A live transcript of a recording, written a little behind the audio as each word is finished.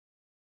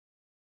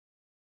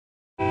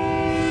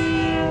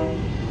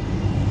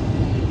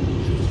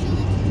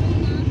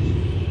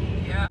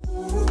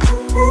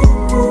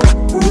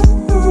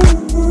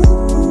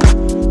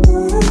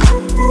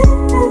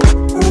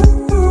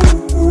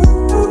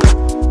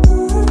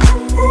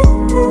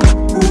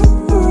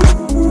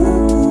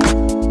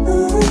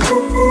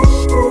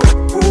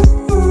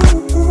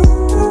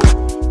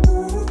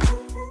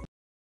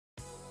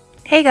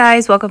Hey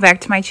guys, welcome back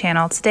to my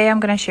channel. Today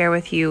I'm going to share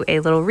with you a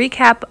little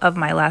recap of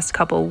my last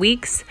couple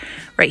weeks.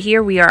 Right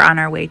here we are on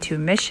our way to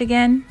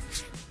Michigan.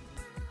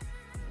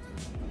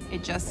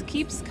 It just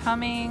keeps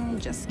coming,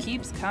 just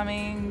keeps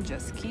coming,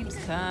 just keeps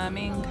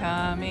coming.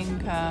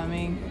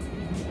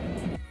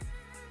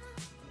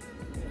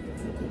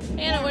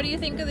 Anna, what do you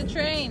think of the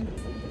train?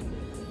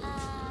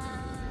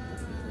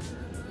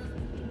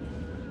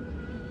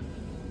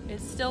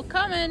 It's still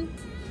coming.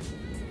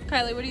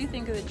 Kylie, what do you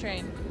think of the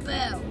train?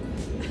 Boo.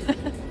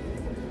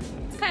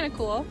 It's kind of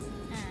cool.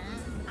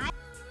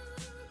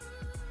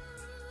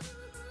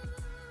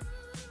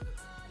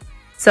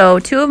 So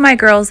two of my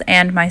girls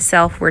and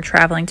myself were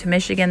traveling to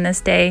Michigan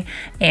this day,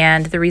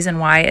 and the reason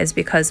why is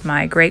because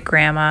my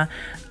great-grandma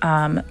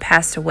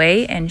passed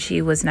away and she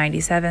was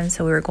 97,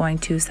 so we were going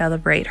to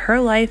celebrate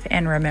her life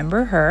and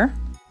remember her.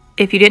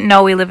 If you didn't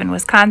know, we live in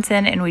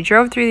Wisconsin and we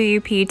drove through the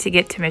UP to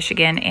get to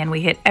Michigan, and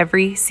we hit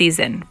every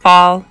season: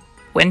 fall,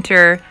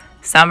 winter,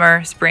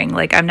 summer, spring.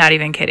 Like, I'm not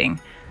even kidding.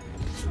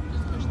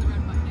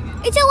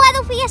 It's a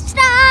weather fiesta!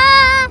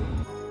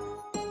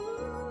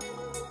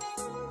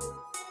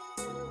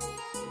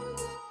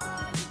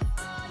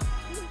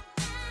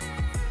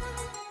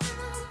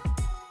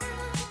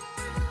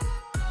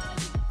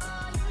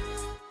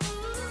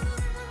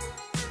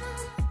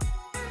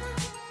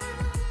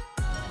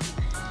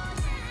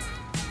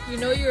 You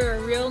know you're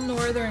a real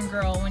northern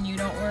girl when you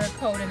don't wear a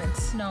coat and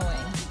it's snowing.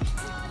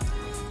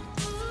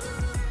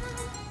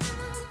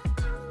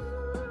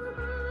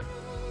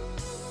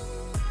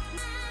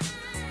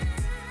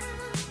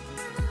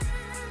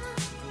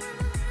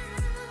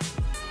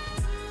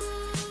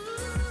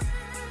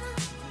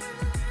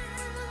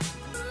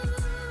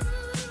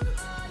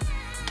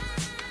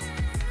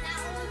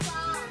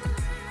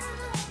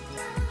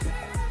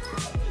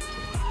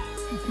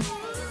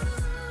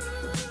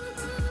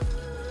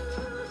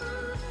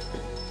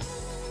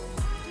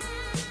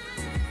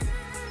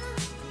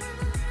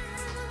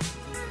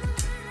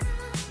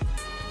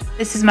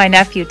 This is my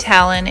nephew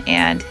Talon,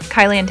 and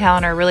Kylie and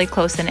Talon are really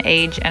close in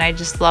age, and I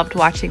just loved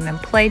watching them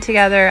play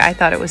together. I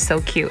thought it was so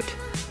cute.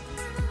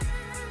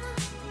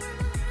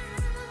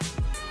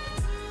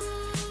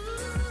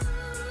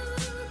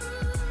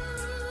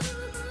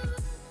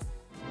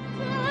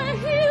 The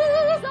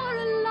hills are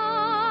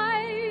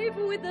alive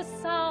with the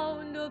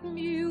sound of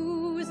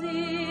music.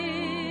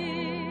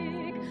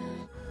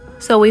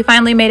 So we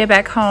finally made it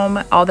back home.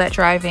 All that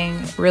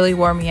driving really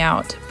wore me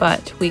out,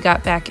 but we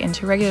got back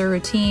into regular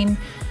routine.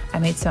 I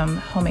made some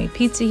homemade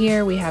pizza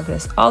here. We have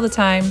this all the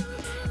time.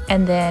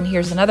 And then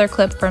here's another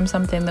clip from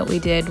something that we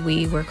did.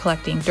 We were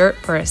collecting dirt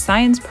for a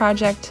science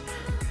project.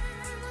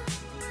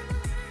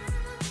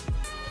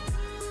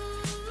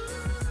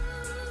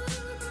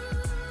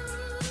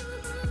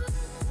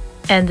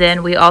 And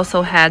then we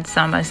also had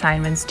some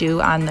assignments due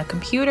on the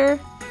computer.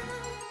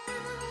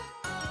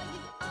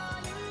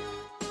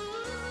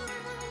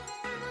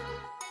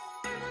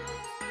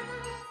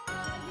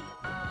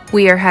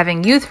 We are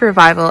having youth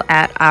revival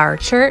at our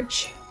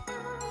church.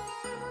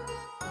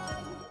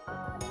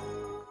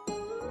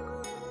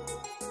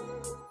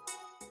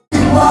 You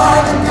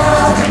are the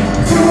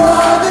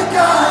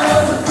God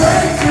of the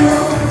breakthrough.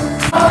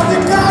 You are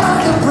the God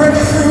of the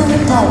breakthrough.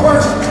 My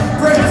worship,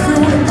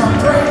 breakthrough, and my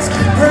praise,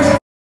 breakthrough.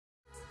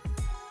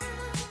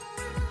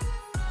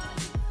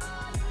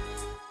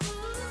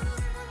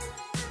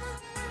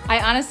 I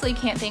honestly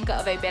can't think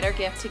of a better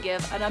gift to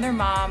give another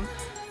mom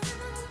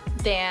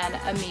than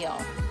a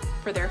meal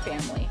for their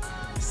family.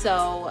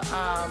 So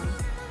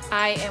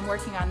I am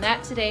working on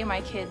that today. My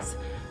kids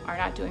are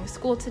not doing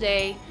school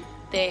today.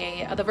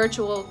 The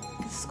virtual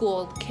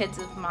school kids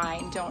of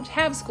mine don't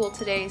have school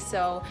today,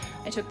 so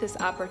I took this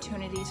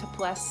opportunity to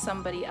bless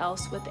somebody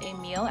else with a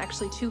meal,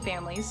 actually two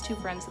families, two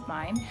friends of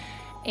mine.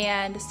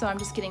 And so I'm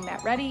just getting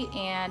that ready,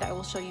 and I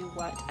will show you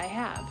what I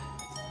have.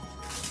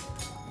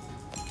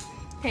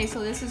 Okay,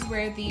 so this is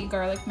where the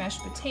garlic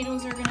mashed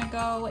potatoes are gonna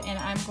go, and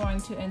I'm going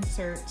to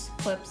insert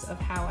clips of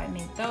how I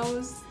made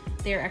those.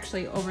 They're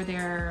actually over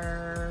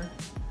there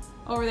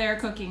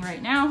cooking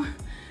right now.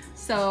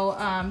 So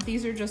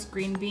these are just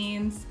green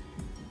beans,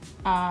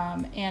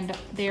 and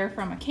they're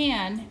from a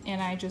can,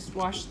 and I just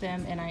washed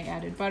them and I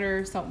added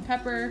butter, salt, and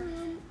pepper.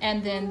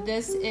 And then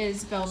this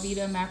is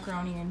Velveeta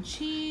macaroni and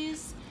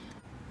cheese.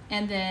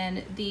 And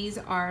then these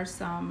are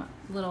some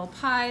little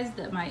pies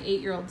that my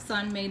 8-year-old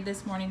son made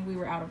this morning. We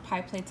were out of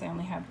pie plates, I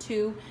only have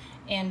 2.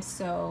 And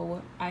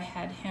so I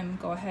had him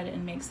go ahead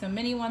and make some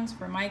mini ones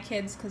for my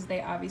kids because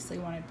they obviously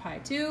wanted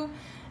pie too.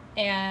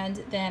 And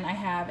then I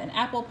have an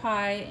apple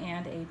pie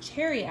and a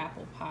cherry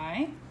apple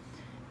pie.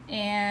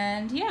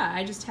 And yeah,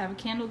 I just have a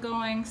candle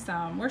going,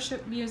 some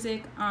worship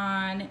music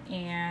on,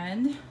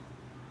 and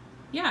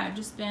yeah, I've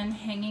just been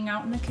hanging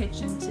out in the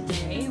kitchen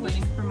today,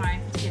 waiting for my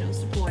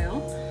potatoes to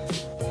boil.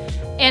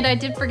 And I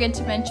did forget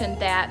to mention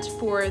that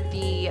for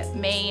the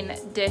main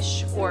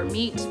dish or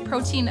meat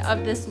protein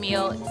of this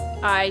meal,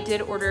 I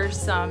did order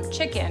some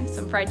chicken,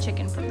 some fried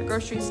chicken from the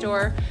grocery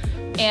store.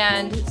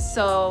 And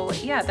so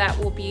yeah, that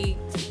will be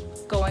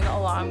going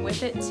along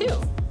with it too.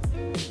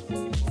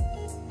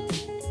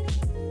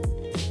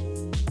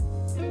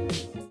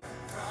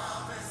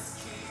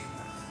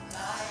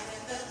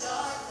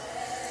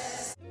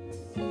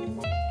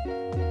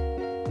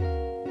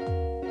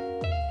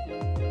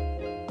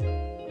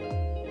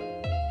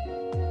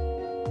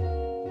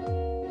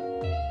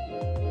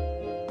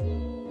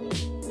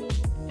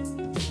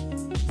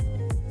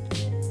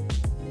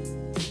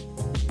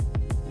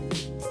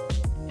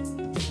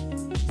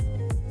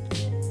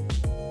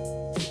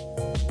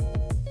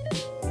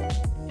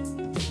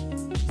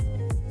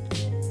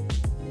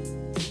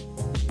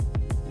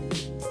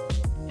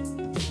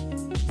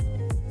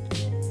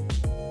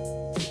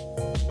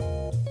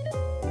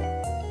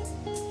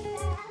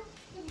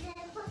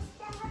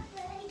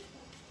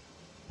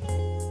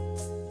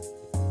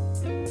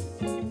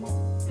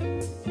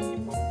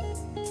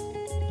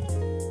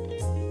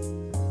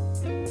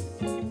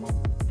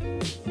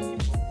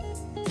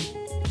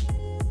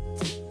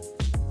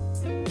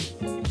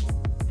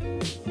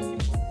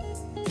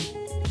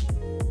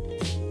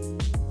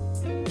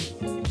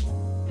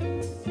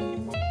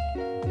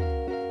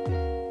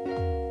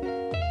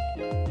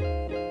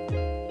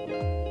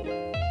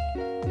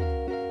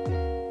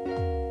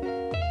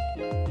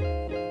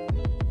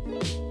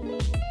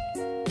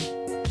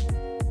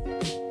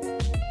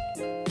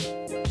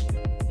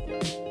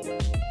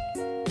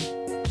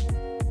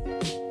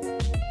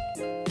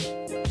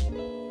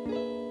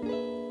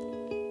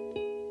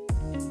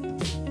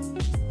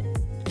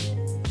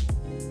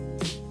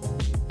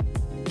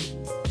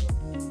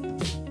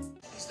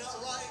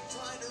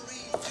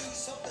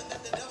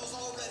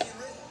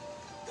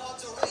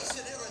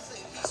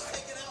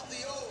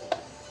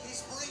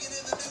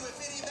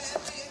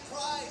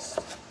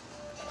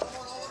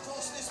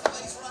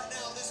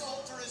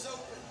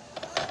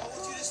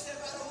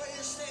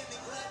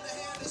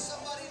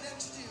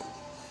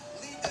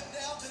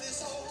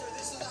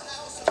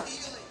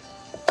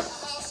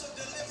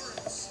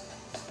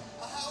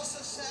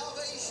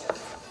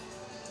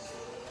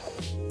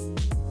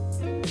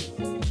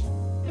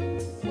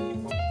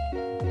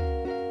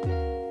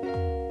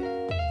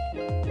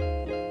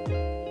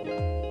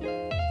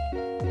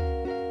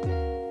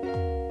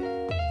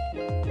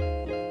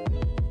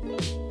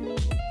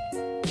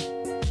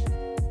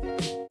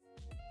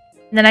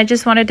 And then I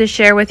just wanted to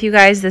share with you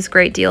guys this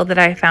great deal that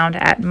I found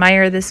at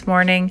Meijer this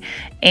morning.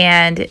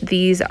 And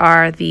these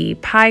are the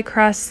pie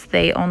crusts.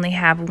 They only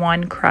have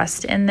one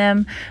crust in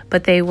them,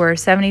 but they were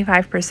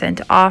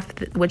 75% off,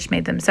 which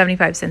made them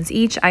 75 cents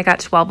each. I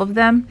got 12 of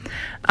them.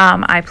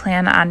 I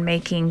plan on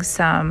making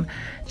some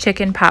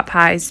chicken pot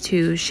pies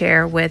to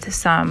share with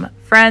some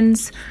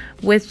friends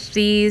with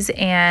these.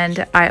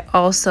 And I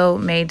also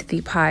made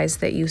the pies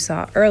that you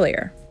saw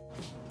earlier.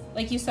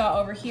 Like you saw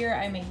over here,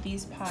 I made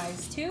these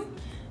pies too.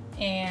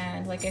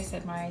 And like I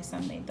said, my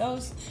son made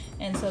those.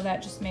 And so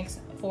that just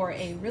makes for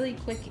a really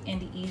quick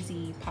and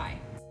easy pie.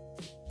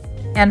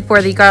 And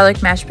for the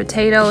garlic mashed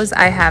potatoes,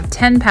 I have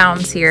 10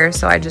 pounds here.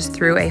 So I just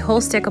threw a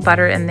whole stick of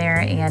butter in there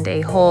and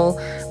a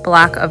whole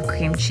block of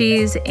cream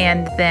cheese.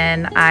 And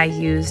then I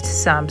used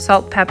some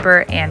salt,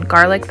 pepper, and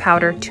garlic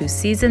powder to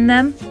season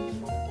them.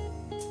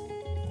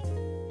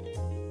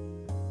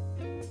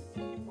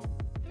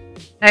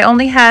 I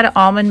only had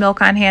almond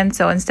milk on hand,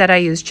 so instead I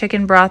used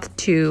chicken broth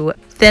to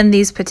thin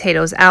these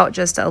potatoes out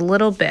just a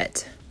little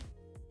bit.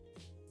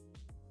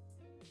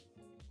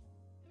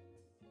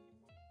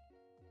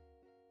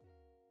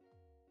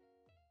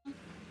 Let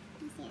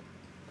me see it.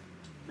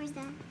 Where's the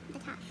top, the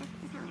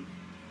color?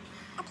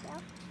 Up here.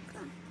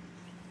 Cool.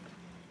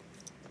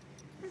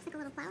 Looks like a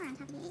little flower on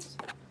top of the H.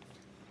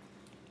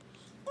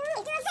 Do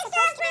a picture of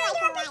mine!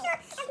 Do a picture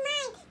of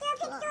mine! Do a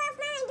picture of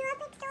mine! Do a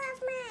picture of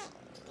mine!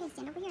 Okay,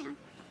 stand over here now.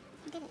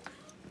 I did it.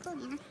 Cool,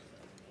 Nana.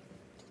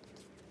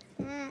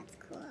 That's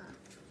cool.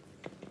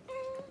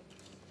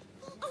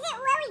 Is it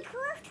really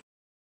cool?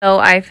 So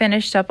I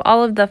finished up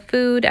all of the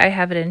food. I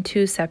have it in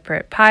two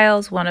separate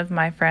piles. One of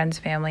my friends'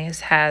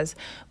 families has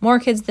more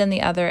kids than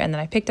the other, and then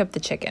I picked up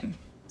the chicken.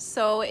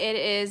 So it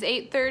is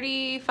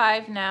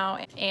 8:35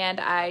 now,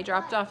 and I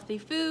dropped off the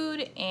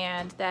food,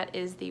 and that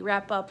is the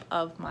wrap up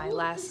of my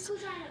last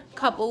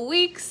couple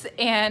weeks.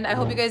 And I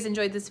hope you guys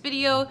enjoyed this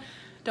video.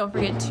 Don't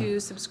forget to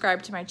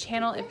subscribe to my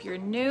channel if you're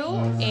new,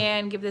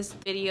 and give this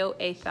video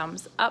a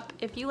thumbs up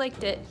if you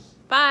liked it.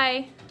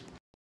 Bye!